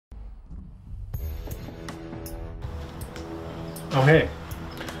Oh hey,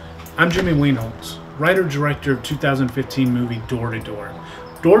 I'm Jimmy Wienholz, writer-director of 2015 movie Door to Door.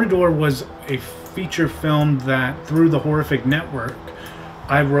 Door to Door was a feature film that, through the Horrific Network,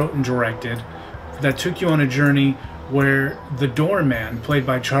 I wrote and directed, that took you on a journey where the doorman, played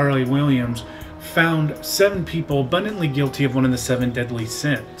by Charlie Williams, found 7 people abundantly guilty of one of the 7 deadly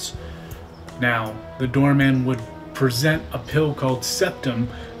sins. Now, the doorman would present a pill called Septum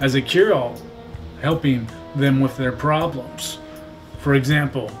as a cure-all, helping them with their problems. For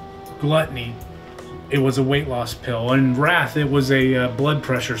example, gluttony, it was a weight loss pill, and wrath, it was a blood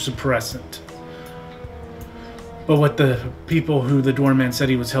pressure suppressant. But what the people who the doorman said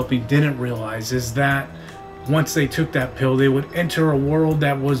he was helping didn't realize is that once they took that pill, they would enter a world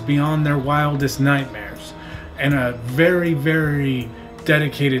that was beyond their wildest nightmares. And a very, very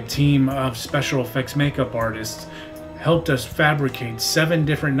dedicated team of special effects makeup artists helped us fabricate 7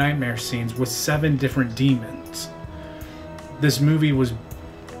 different nightmare scenes with 7 different demons. This movie was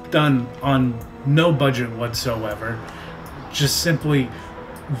done on no budget whatsoever, just simply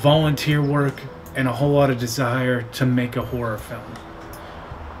volunteer work and a whole lot of desire to make a horror film.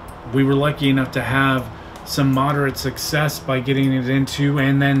 We were lucky enough to have some moderate success by getting it into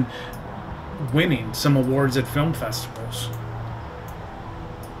and then winning some awards at film festivals.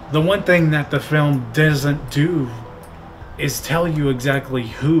 The one thing that the film doesn't do is tell you exactly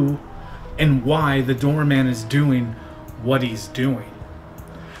who and why the doorman is doing what he's doing.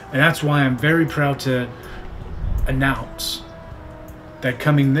 And that's why I'm very proud to announce that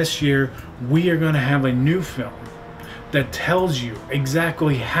coming this year, we are going to have a new film that tells you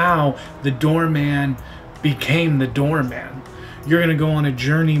exactly how the doorman became the doorman. You're going to go on a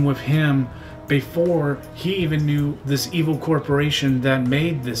journey with him before he even knew this evil corporation that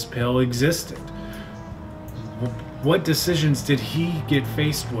made this pill existed. What decisions did he get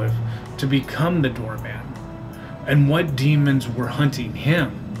faced with to become the doorman? And what demons were hunting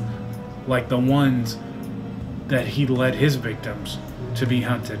him, like the ones that he led his victims to be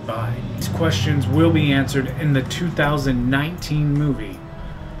hunted by? These questions will be answered in the 2019 movie,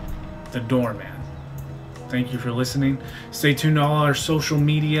 The Doorman. Thank you for listening. Stay tuned to all our social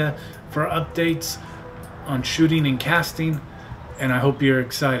media for updates on shooting and casting, and I hope you're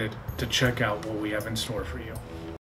excited to check out what we have in store for you.